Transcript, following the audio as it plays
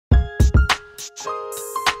Welcome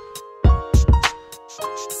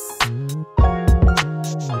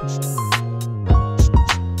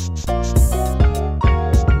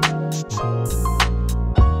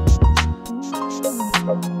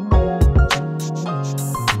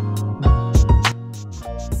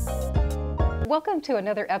to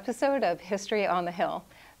another episode of History on the Hill.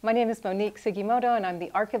 My name is Monique Sugimoto, and I'm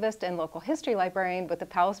the archivist and local history librarian with the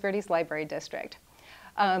Palos Verdes Library District.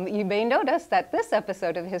 You may notice that this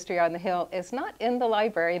episode of History on the Hill is not in the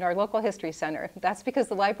library in our local history center. That's because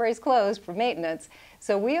the library is closed for maintenance.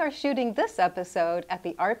 So we are shooting this episode at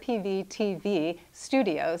the RPV TV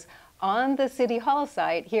studios on the City Hall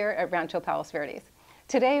site here at Rancho Palos Verdes.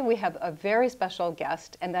 Today we have a very special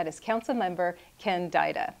guest, and that is Councilmember Ken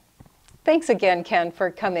Dyda. Thanks again, Ken,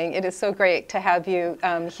 for coming. It is so great to have you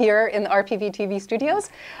here in the RPV TV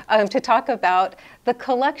studios to talk about the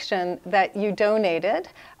collection that you donated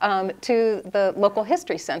to the local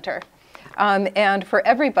history center. And for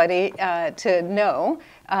everybody to know,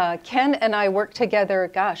 Ken and I worked together,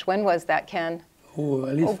 gosh, when was that, Ken? Oh,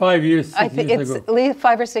 at least 5 years, 6 years ago. At least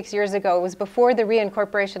 5 or 6 years ago. It was before the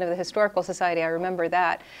reincorporation of the Historical Society. I remember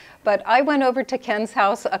that. But I went over to Ken's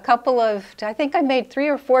house a couple of, I think I made 3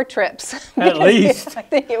 or 4 trips. At least. I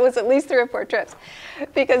think it was at least 3 or 4 trips.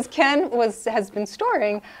 Because Ken has been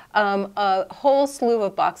storing a whole slew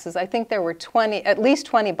of boxes. I think there were at least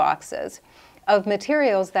 20 boxes of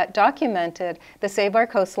materials that documented the Save Our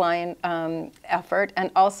Coastline effort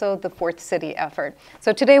and also the Fourth City effort.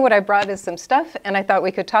 So today what I brought is some stuff, and I thought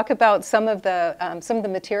we could talk about some of the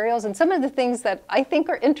materials and some of the things that I think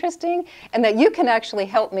are interesting and that you can actually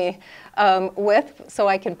help me with so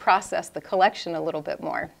I can process the collection a little bit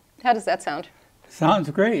more. How does that sound? Sounds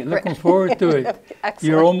great. Looking forward to it. Excellent.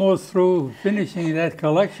 You're almost through finishing that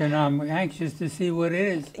collection. I'm anxious to see what it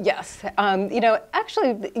is. Yes. You know,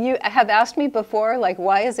 actually, you have asked me before, like,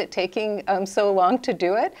 why is it taking so long to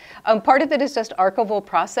do it? Part of it is just archival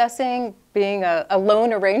processing, being a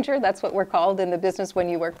lone arranger. That's what we're called in the business when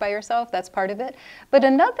you work by yourself. That's part of it. But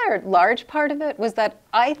another large part of it was that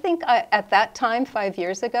I think at that time, 5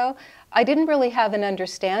 years ago, I didn't really have an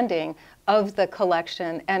understanding of the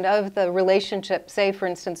collection and of the relationship, say, for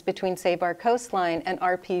instance, between Save Our Coastline and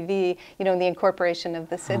RPV, you know, and the incorporation of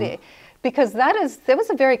the city. Because that was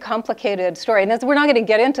a very complicated story. And we're not going to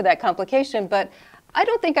get into that complication, but I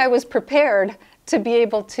don't think I was prepared to be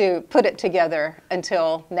able to put it together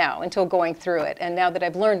until now, until going through it, and now that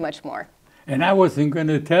I've learned much more. And I wasn't going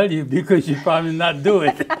to tell you because you'd probably not do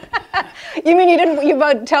it. You mean you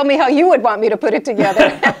would tell me how you would want me to put it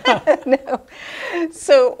together? No.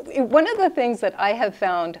 So one of the things that I have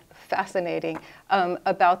found fascinating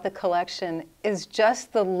about the collection is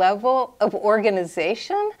just the level of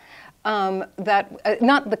organization that,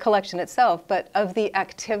 not the collection itself, but of the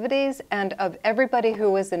activities and of everybody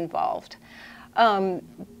who was involved.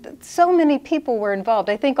 So many people were involved.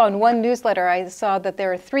 I think on one newsletter I saw that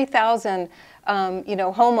there are 3,000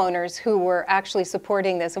 homeowners who were actually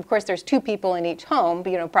supporting this. Of course, there's 2 people in each home,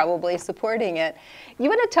 probably supporting it. You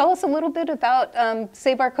want to tell us a little bit about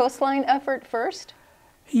Save Our Coastline effort first?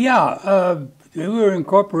 Yeah, we were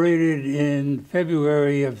incorporated in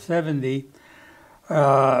February of '70,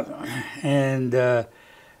 and the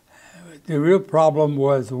real problem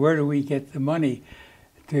was, where do we get the money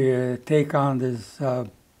to take on this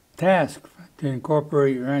task to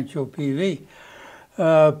incorporate Rancho PV?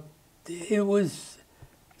 It was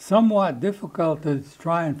somewhat difficult to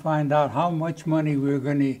try and find out how much money we were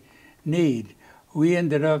going to need. We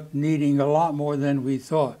ended up needing a lot more than we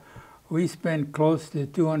thought. We spent close to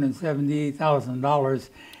 $278,000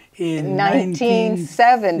 in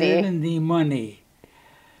 1970 money.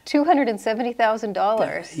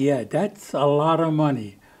 $270,000. Yeah, that's a lot of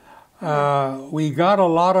money. We got a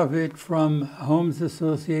lot of it from homes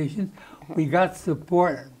associations. We got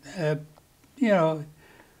support,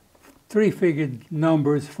 3-figured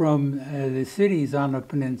numbers from the cities on the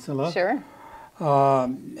peninsula. Sure.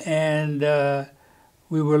 And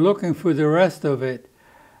we were looking for the rest of it.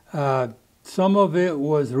 Some of it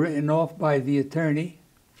was written off by the attorney.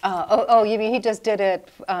 You mean he just did it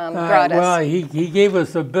gratis? Well, he gave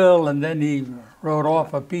us a bill and then he wrote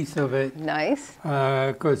off a piece of it. Nice.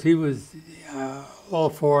 Because he was all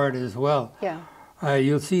for it as well. Yeah.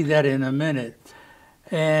 You'll see that in a minute.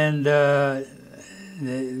 And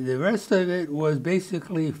the rest of it was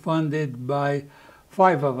basically funded by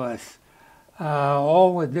 5 of us,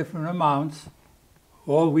 all with different amounts,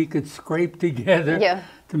 all we could scrape together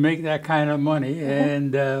to make that kind of money,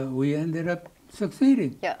 and we ended up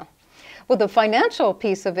succeeding. Yeah. Well, the financial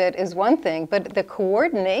piece of it is one thing, but the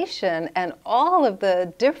coordination and all of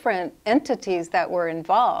the different entities that were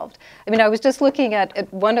involved. I mean, I was just looking at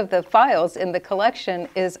one of the files in the collection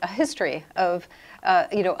is a history of,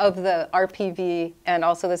 of the RPV and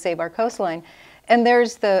also the Save Our Coastline. And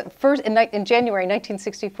there's the first, in January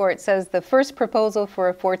 1964, it says the first proposal for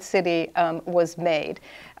a fourth city was made.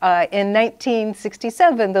 In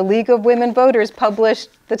 1967, the League of Women Voters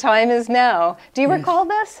published The Time Is Now. Do you recall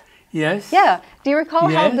this? Yes. Yeah. Do you recall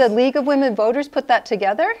how the League of Women Voters put that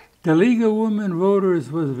together? The League of Women Voters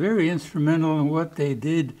was very instrumental in what they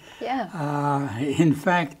did. Yeah. In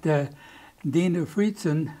fact, Dina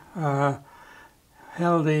Friedson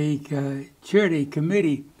chaired a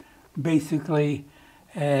committee, basically,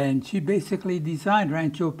 and she basically designed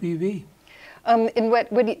Rancho PV.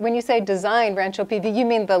 When you say design Rancho PV, you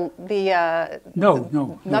mean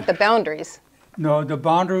No, not the boundaries. No, the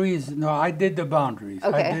boundaries. No, I did the boundaries.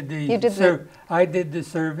 Okay. I did the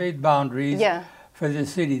surveyed boundaries for the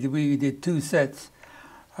city. We did 2 sets,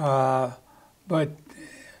 but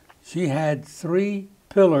she had 3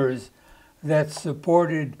 pillars that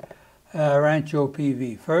supported Rancho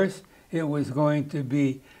PV. First, it was going to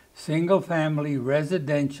be single-family,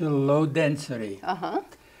 residential, low density.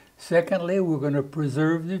 Secondly, we're going to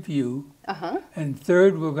preserve the view. And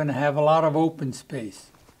third, we're going to have a lot of open space.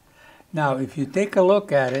 Now, if you take a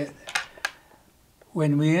look at it,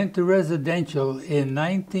 when we entered residential in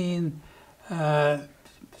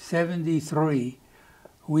 1973,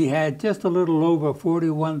 we had just a little over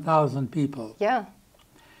 41,000 people. Yeah.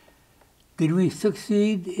 Did we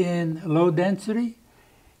succeed in low density?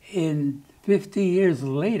 In 50 years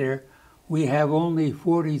later, we have only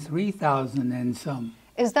 43,000 and some.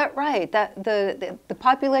 Is that right? That the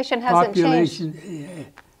population hasn't changed?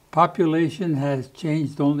 Population has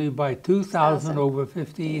changed only by 2,000 over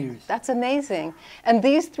 50 years. That's amazing. And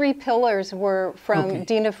these 3 pillars were from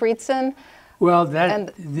Dina Friedson? Well,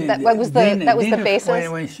 that was the basis?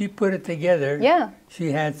 When she put it together,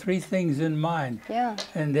 she had 3 things in mind. Yeah.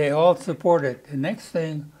 And they all support it. The next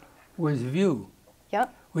thing was view.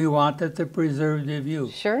 Yep. We wanted to preserve the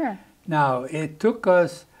view. Sure. Now, it took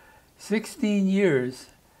us 16 years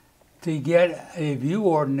to get a view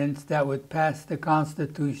ordinance that would pass the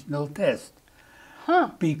constitutional test.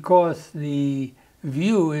 Because the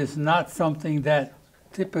view is not something that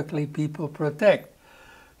typically people protect.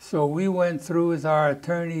 So we went through with our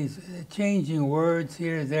attorneys changing words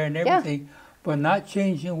here, there, and everything, but not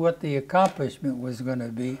changing what the accomplishment was going to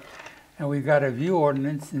be. And we got a view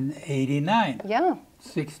ordinance in '89,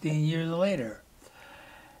 16 years later.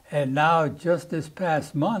 And now, just this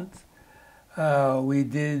past month, we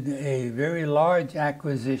did a very large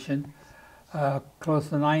acquisition, close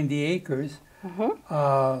to 90 acres,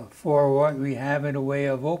 for what we have in the way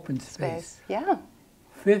of open space.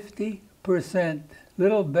 50%,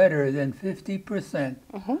 little better than 50%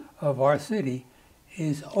 of our city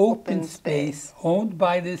is open space owned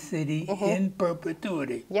by the city in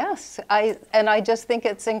perpetuity. Yes, I just think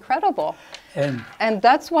it's incredible. And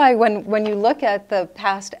that's why when you look at the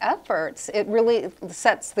past efforts, it really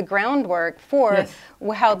sets the groundwork for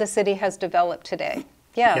how the city has developed today.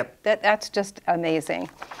 That's just amazing.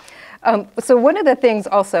 So one of the things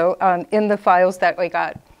also in the files that we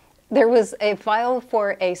got, there was a file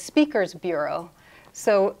for a speakers bureau.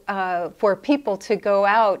 So for people to go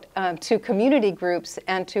out to community groups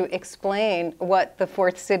and to explain what the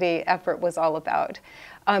Fourth City effort was all about.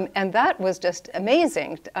 And that was just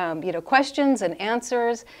amazing. Questions and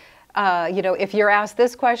answers. If you're asked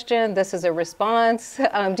this question, this is a response.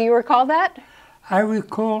 Do you recall that? I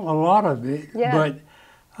recall a lot of it, but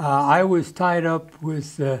I was tied up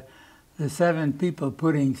with the 7 people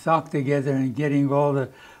putting SOC together and getting all the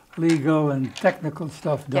legal and technical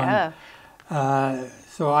stuff done.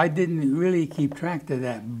 So I didn't really keep track of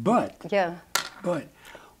that, but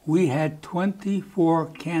we had 24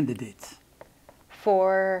 candidates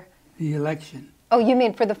for the election. Oh, you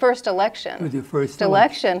mean for the first election? For the first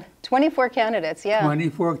election. 24 candidates,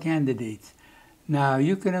 24 candidates. Now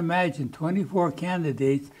you can imagine 24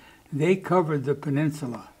 candidates. They covered the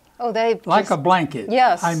peninsula. Oh, they like a blanket.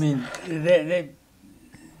 Yes. I mean, they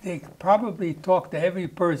probably talked to every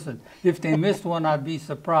person. If they missed one, I'd be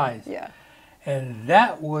surprised. And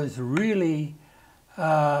that was really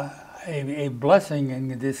a blessing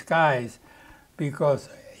in disguise, because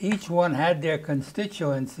each one had their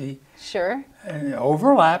constituency. And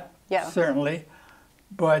overlap, certainly.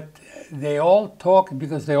 But they all talked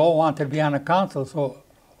because they all wanted to be on the council. So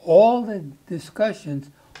all the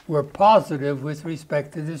discussions were positive with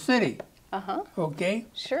respect to the city. Okay?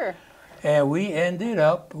 Sure. And we ended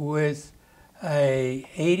up with a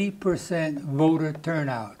 80% voter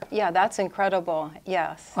turnout. Yeah, that's incredible.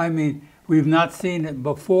 Yes. I mean, we've not seen it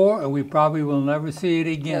before, and we probably will never see it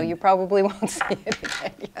again. No, you probably won't see it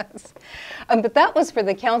again, yes. But that was for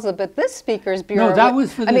the council, but this Speaker's Bureau... No, that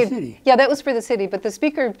was for the city. Yeah, that was for the city, but the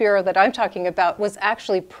Speaker's Bureau that I'm talking about was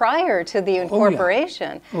actually prior to the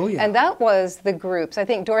incorporation. Oh, yeah. And that was the groups. I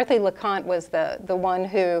think Dorothy LeConte was the one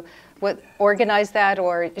who organized that,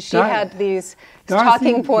 or she had these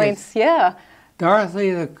talking points. Yes. Yeah.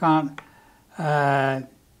 Dorothy LeConte,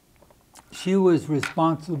 she was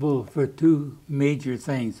responsible for two major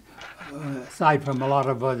things, aside from a lot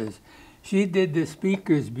of others. She did the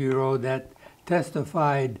Speaker's Bureau that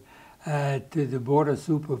testified to the Board of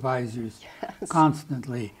Supervisors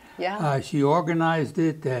constantly. Yeah. She organized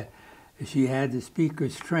it. She had the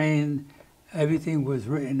speakers trained. Everything was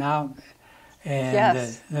written out.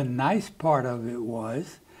 And the nice part of it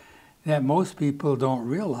was that most people don't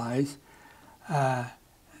realize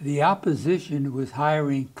the opposition was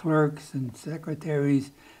hiring clerks and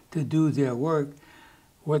secretaries to do their work.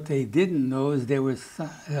 What they didn't know is they were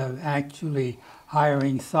actually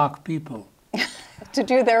hiring sock people. To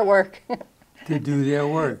do their work. To do their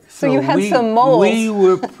work. So you had some moles. We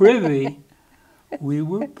were privy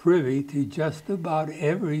to just about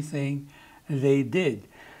everything they did.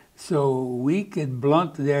 So we could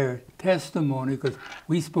blunt their testimony, because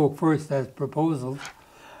we spoke first as proposals,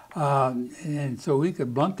 and so we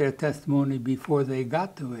could blunt their testimony before they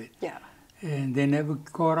got to it. Yeah. And they never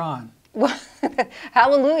caught on. Well,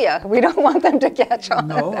 hallelujah. We don't want them to catch on.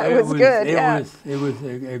 No, it was good. It was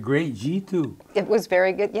a great G2. It was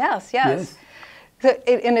very good. Yes, yes.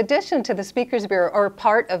 In addition to the Speaker's Bureau, or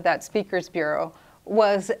part of that Speaker's Bureau,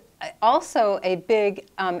 was also a big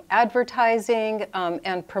advertising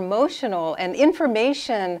and promotional and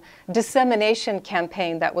information dissemination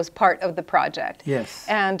campaign that was part of the project. Yes.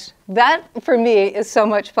 And that, for me, is so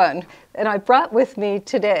much fun. And I brought with me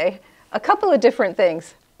today a couple of different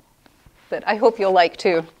things that I hope you'll like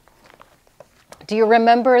too. Do you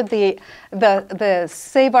remember the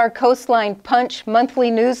Save Our Coastline Punch monthly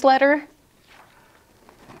newsletter?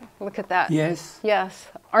 Look at that. Yes. Yes.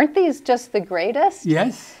 Aren't these just the greatest?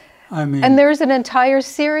 Yes. I mean, and there's an entire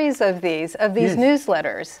series of these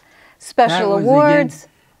newsletters, special awards.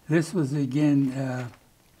 This was again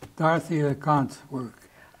Dorothy LeConte's work.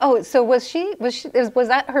 Oh, so was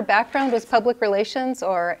that her background, was public relations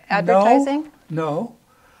or advertising? No.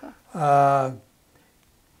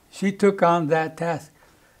 She took on that task.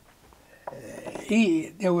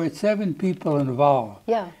 There were 7 people involved.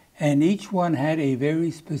 Yeah. And each one had a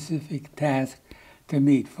very specific task to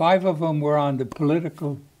meet. 5 of them were on the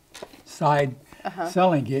political side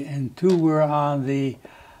selling it, and 2 were on the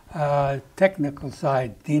technical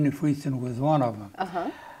side. Tina Friesen was one of them.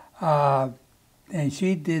 And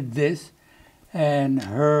she did this, and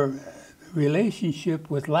her relationship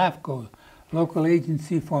with LAFCO, Local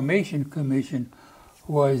Agency Formation Commission,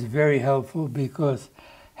 was very helpful, because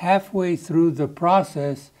halfway through the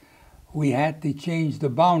process, we had to change the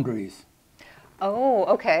boundaries. Oh,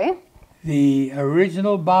 okay. The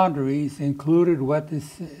original boundaries included what the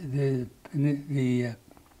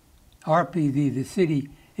RPD, the city,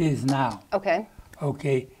 is now. Okay.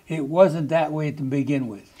 Okay. It wasn't that way to begin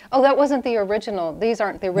with. Oh, that wasn't the original. These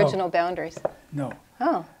aren't the original boundaries. No.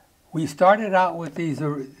 Oh. We started out with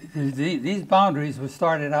these boundaries were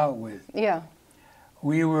started out with. Yeah.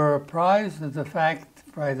 We were apprised of the fact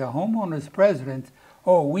by the homeowners president,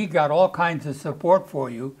 oh, we got all kinds of support for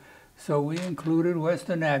you. So we included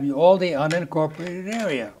Western Avenue, all the unincorporated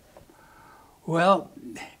area. Well,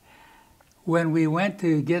 when we went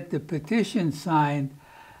to get the petition signed,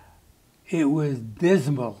 it was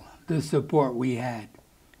dismal, the support we had.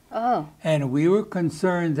 Oh. And we were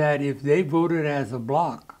concerned that if they voted as a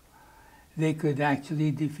block, they could actually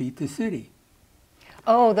defeat the city.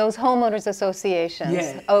 Oh, those homeowners associations.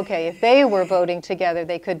 Yeah. Okay, if they were voting together,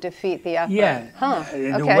 they could defeat the effort. Yeah,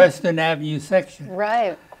 okay. The Western Avenue section.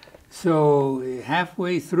 Right. So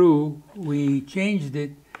halfway through, we changed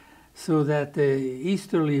it so that the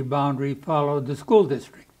easterly boundary followed the school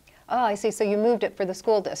district. Oh, I see. So you moved it for the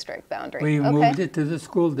school district boundary. We moved it to the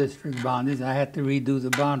school district boundaries. I had to redo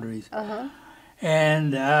the boundaries.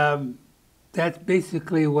 And that's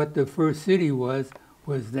basically what the first city was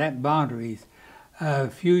that boundaries. A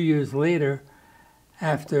few years later,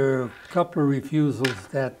 after a couple of refusals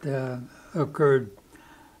that occurred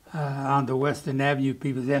on the Western Avenue,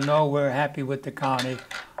 people said, no, we're happy with the county,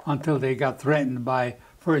 until they got threatened by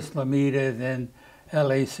first Lomita, then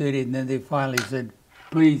LA City, and then they finally said,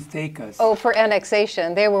 please take us. Oh, for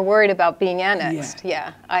annexation. They were worried about being annexed.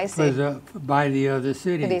 Yeah, I see. By the other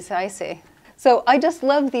cities. I see. So I just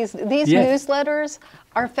love these Yes. newsletters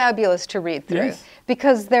are fabulous to read through Yes.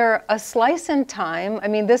 because they're a slice in time. I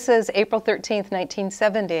mean, this is April 13th,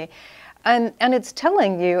 1970. And it's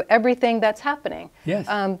telling you everything that's happening. Yes.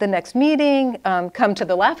 The next meeting, come to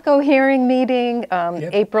the LAFCO hearing meeting.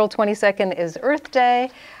 Yep. April 22nd is Earth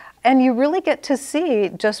Day. And you really get to see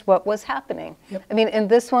just what was happening. Yep. I mean, in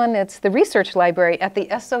this one, it's the research library at the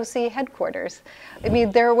SOC headquarters. I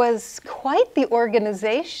mean, there was quite the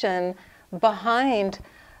organization behind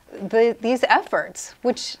these efforts,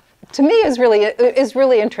 which to me is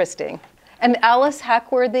really interesting. And Alice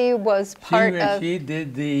Hackworthy was part of... She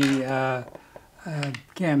did the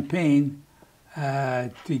campaign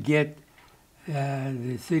to get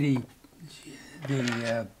the city,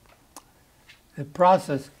 the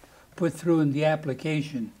process put through in the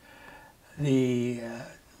application. The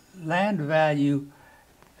land value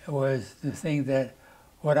was the thing that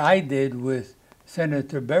what I did with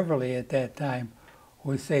Senator Beverly at that time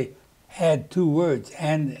was say, add 2 words,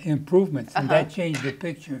 and improvements, and that changed the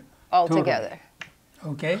picture. Altogether.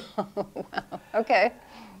 Totally. Okay? Wow. Okay.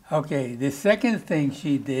 Okay, the second thing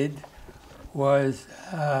she did was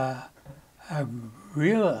a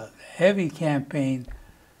real heavy campaign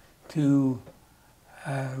to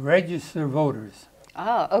register voters.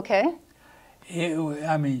 Oh, okay.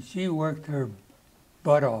 I mean, she worked her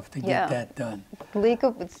butt off to get that done.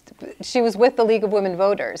 She was with the League of Women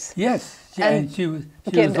Voters. Yes, and she was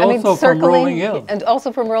also from Rolling Hills. And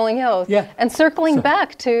also from Rolling Hills. Yeah. And circling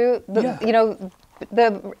back to the,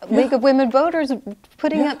 the League of Women Voters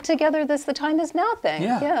putting up together this The Time Is Now thing.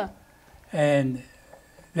 Yeah. And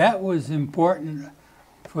that was important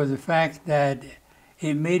for the fact that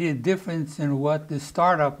it made a difference in what the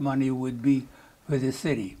startup money would be for the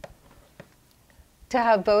city. To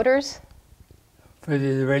have voters? For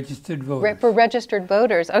the registered voters. For registered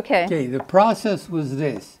voters, okay. Okay, the process was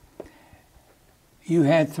this. You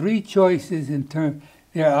had 3 choices in terms,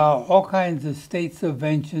 there are all kinds of state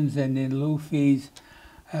subventions and in lieu fees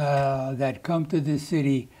that come to the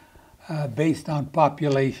city based on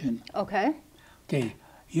population. Okay. Okay,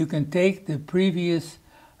 you can take the previous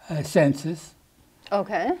census.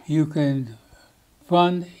 Okay. You can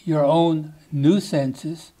fund your own new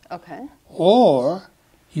census. Okay. Or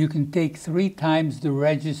you can take 3 times the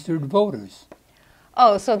registered voters.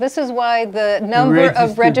 Oh, so this is why the number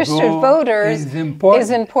of registered voters is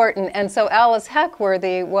important. And so Alice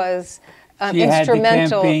Hackworthy was she instrumental had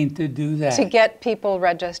the campaign to do that. to get people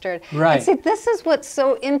registered. Right. And see, this is what's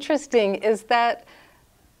so interesting is that,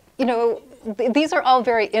 these are all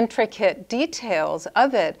very intricate details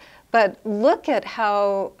of it. But look at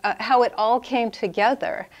how it all came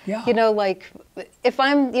together. Yeah. Like if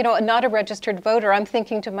I'm, not a registered voter, I'm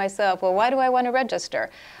thinking to myself, well, why do I want to register?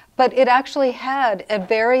 But it actually had a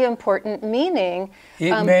very important meaning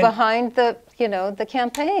behind the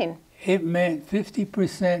campaign. It meant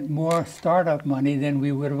 50% more startup money than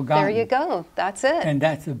we would have gotten. There you go. That's it. And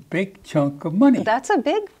that's a big chunk of money. That's a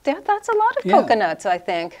lot of coconuts, I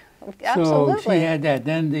think. Absolutely. So she had that.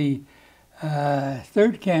 Then the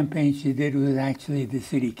third campaign she did was actually the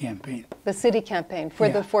city campaign. The city campaign for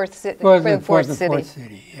the fourth city. For the fourth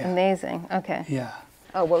city. Yeah. Amazing. Okay. Yeah.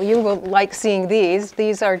 Oh, well, you will like seeing these.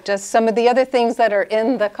 These are just some of the other things that are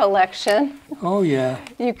in the collection. Oh, yeah.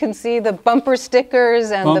 You can see the bumper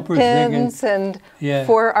stickers and the pins and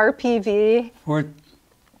for RPV.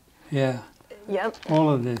 Yeah. Yep. All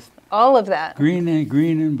of this. All of that. Green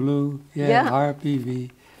and blue. Yeah.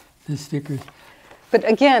 RPV, the stickers. But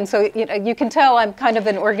again, so you can tell I'm kind of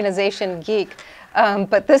an organization geek.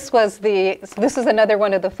 But this is another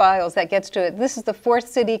one of the files that gets to it. This is the Fourth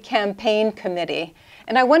City Campaign Committee.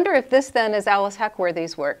 And I wonder if this then is Alice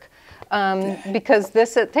Hackworthy's work. Because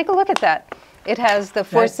take a look at that. It has the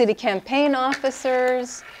Fourth City campaign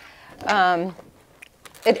officers. And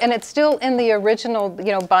it's still in the original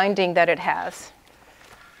binding that it has.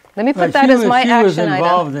 Let me put that as my action item. She was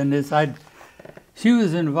involved in this. She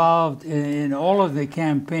was involved in all of the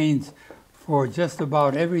campaigns for just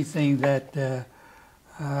about everything that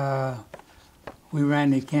we ran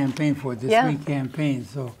the campaign for, the 3 campaigns.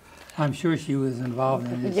 So I'm sure she was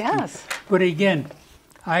involved in this. Yes. Too. But again,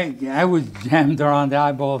 I was jammed around the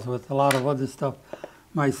eyeballs with a lot of other stuff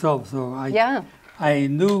myself. So I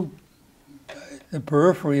knew the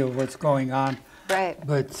periphery of what's going on. Right.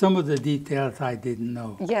 But some of the details I didn't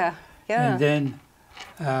know. Yeah. Yeah. And then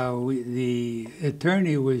the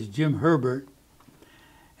attorney was Jim Herbert,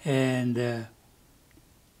 and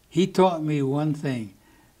he taught me one thing.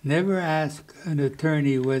 Never ask an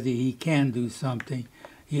attorney whether he can do something.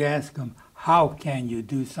 You ask him, how can you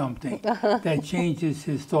do something? That changes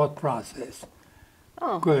his thought process.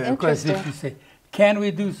 Oh, Because interesting. if you say, can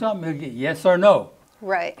we do something? Yes or no.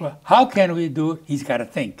 Right. Well, how can we do it? He's got to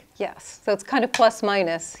think. Yes. So it's kind of plus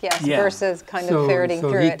minus, yes, Yeah. versus kind of ferreting so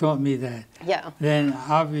through he it. taught me that. Yeah. Then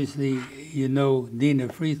obviously, you know, Dina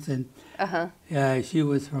Friesen, she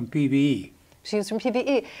was from PBE. She was from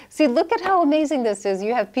PBE. See, look at how amazing this is.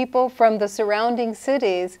 You have people from the surrounding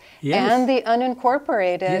cities and the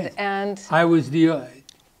unincorporated. Yes. And I was the,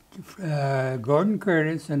 Gordon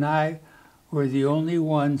Curtis and I were the only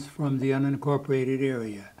ones from the unincorporated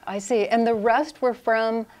area. I see. And the rest were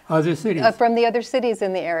from Other cities. from the other cities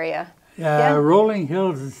in the area. Yeah. Rolling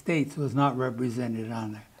Hills Estates was not represented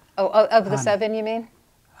on there. Oh, of the 7, you mean?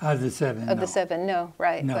 Of the 7, Of no. the 7, no,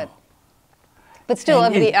 right. No. But still,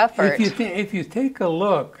 And of the effort. If you take a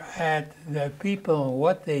look at the people and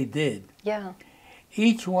what they did, Yeah.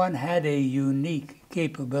 each one had a unique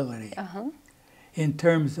capability in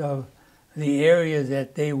terms of the areas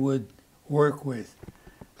that they would work with.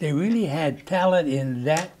 They really had talent in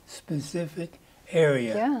that specific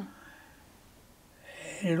area. Yeah.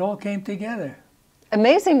 And it all came together.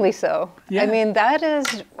 Amazingly so. Yeah. I mean, that is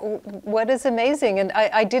what is amazing. And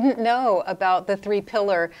I didn't know about the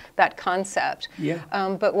 3-pillar, that concept. Yeah.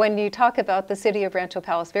 But when you talk about the city of Rancho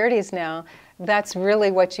Palos Verdes now, that's really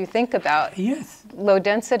what you think about. Yes. Low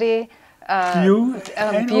density, View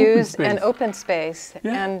and views open and space. open space.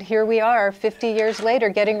 Yeah. And here we are 50 years later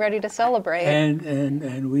getting ready to celebrate.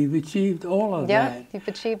 And we've achieved all of yeah, that. you've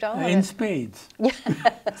achieved all of In it. spades.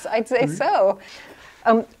 Yes, I'd say so.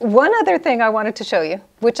 One other thing I wanted to show you,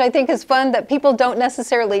 which I think is fun that people don't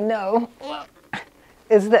necessarily know,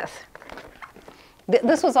 is this.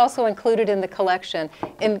 This was also included in the collection,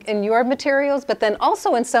 in your materials, but then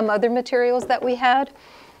also in some other materials that we had.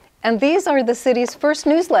 And these are the city's first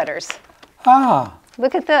newsletters. Ah,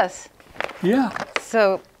 Look at this. yeah.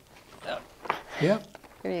 So Yep.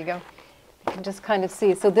 here you go. You can just kind of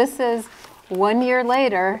see. So this is 1 year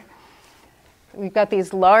later. We've got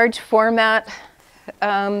these large format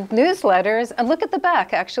newsletters. And look at the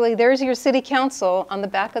back, actually. There's your city council on the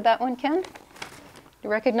back of that one, Ken. You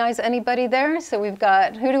recognize anybody there? So we've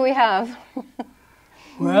got, who do we have?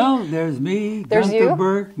 Well, there's me, There's Gunther you.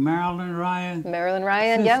 Burke, Marilyn Ryan, Marilyn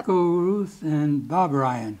Ryan, yep. Cisco Ruth, and Bob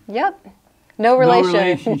Ryan. Yep. No relation.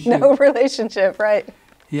 relationship. No relationship, right.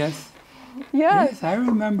 Yes. Yeah. Yes, I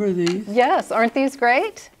remember these. Yes, aren't these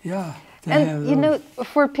great? Yeah. to have And, you know, those.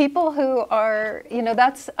 for people who are, you know,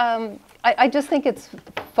 that's, I just think it's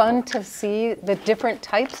fun to see the different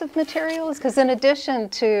types of materials, because in addition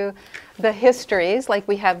to the histories, like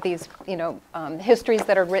we have these, you know, histories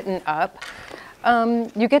that are written up,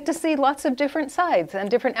 you get to see lots of different sides and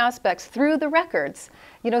different aspects through the records,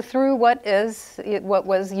 you know, through what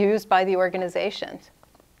was used by the organizations.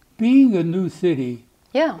 Being a new city,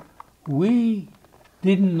 Yeah. we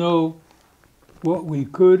didn't know what we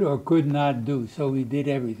could or could not do, so we did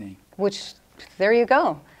everything, Which, there you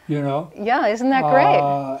go. you know? Yeah, isn't that great?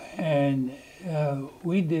 And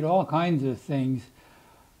we did all kinds of things.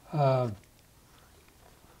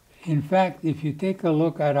 In fact, if you take a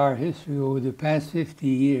look at our history over the past 50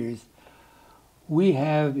 years, we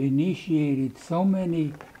have initiated so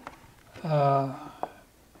many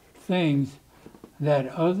things that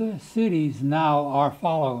other cities now are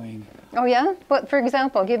following. Oh yeah? What, for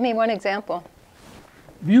example, give me one example.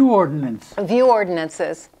 View ordinance. View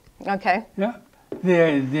ordinances. Okay. Yeah,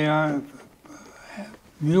 there are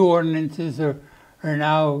view ordinances are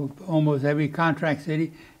now almost every contract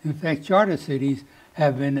city. In fact, charter cities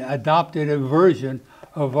have been adopted a version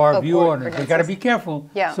of our Of view ordinance. You got to ordinances. be careful,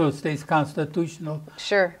 Yeah. so it stays constitutional,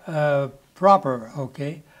 Sure. proper.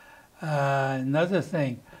 Okay. Another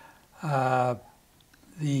thing,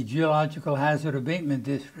 the Geological Hazard Abatement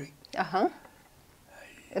District. Uh-huh.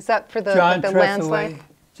 Is that for the, John like the landslide?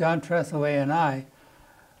 Tressaway and I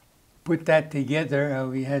put that together.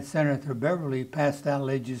 We had Senator Beverly pass that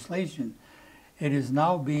legislation. It is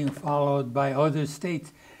now being followed by other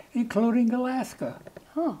states, including Alaska.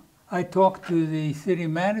 Huh. I talked to the city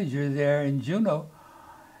manager there in Juneau,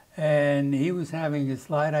 and he was having a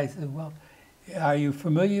slide. I said, well, are you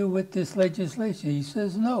familiar with this legislation? He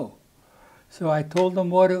says, no. So I told him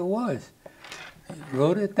what it was. He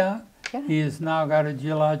wrote it down. Yeah. He has now got a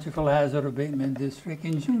Geological Hazard Abatement District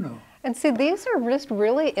in Juneau. And see, these are just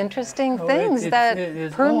really interesting Oh, things that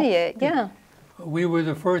it's permeate. all- Yeah. We were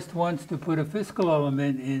the first ones to put a fiscal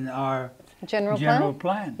element in our General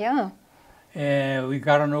plan. Yeah. And we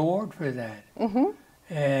got an award for that. Mm-hmm.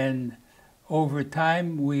 And over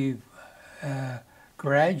time, we've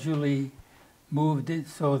gradually moved it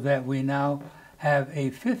so that we now have a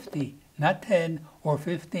 50, not 10 or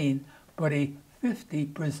 15, but a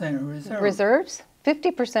 50% reserve. Reserves?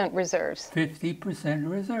 50% reserves. 50%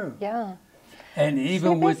 reserve. Yeah. And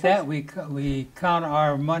even See, with that, we count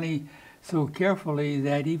our money so carefully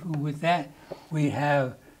that even with that, we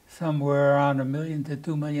have somewhere around $1 million to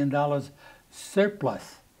 $2 million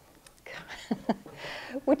surplus.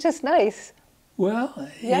 Which is nice. Well,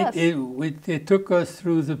 Yes. it took us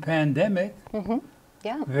through the pandemic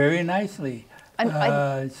Yeah. very nicely.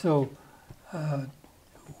 And So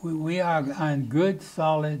we are on good,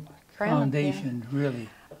 solid Ground, yeah. foundation, really.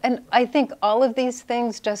 And I think all of these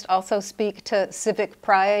things just also speak to civic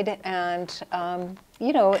pride and,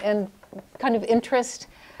 you know, and kind of interest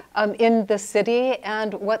in the city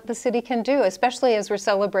and what the city can do, especially as we're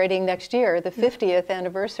celebrating next year, the 50th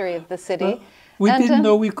anniversary of the city. Well, we didn't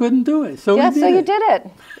know we couldn't do it, so yeah, we did so it. you did it.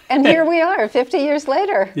 And here we are, 50 years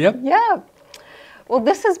later. Yep. Yeah. Well,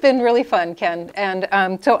 this has been really fun, Ken.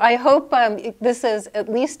 And so I hope this is at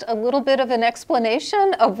least a little bit of an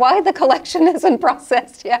explanation of why the collection isn't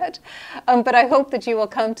processed yet. But I hope that you will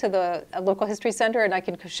come to the local history center and I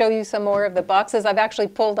can show you some more of the boxes. I've actually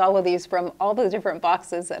pulled all of these from all the different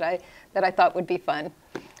boxes that I thought would be fun.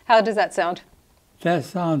 How does that sound? That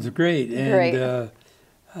sounds great. Great.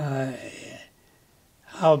 And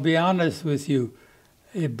I'll be honest with you,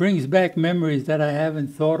 it brings back memories that I haven't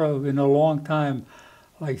thought of in a long time,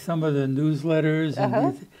 like some of the newsletters.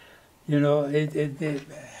 And you know,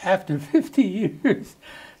 after 50 years,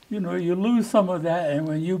 you know, you lose some of that, and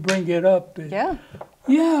when you bring it up, yeah,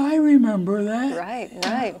 I remember that.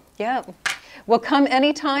 Right, yeah. Well, come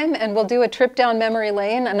anytime, and we'll do a trip down memory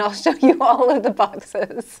lane, and I'll show you all of the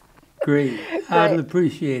boxes. Great. I'd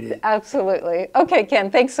appreciate it. Absolutely. Okay, Ken,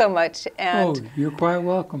 thanks so much. And you're quite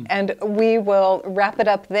welcome. And we will wrap it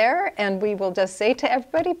up there, and we will just say to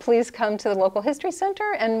everybody, please come to the local history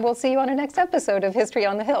center, and we'll see you on our next episode of History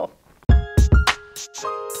on the Hill.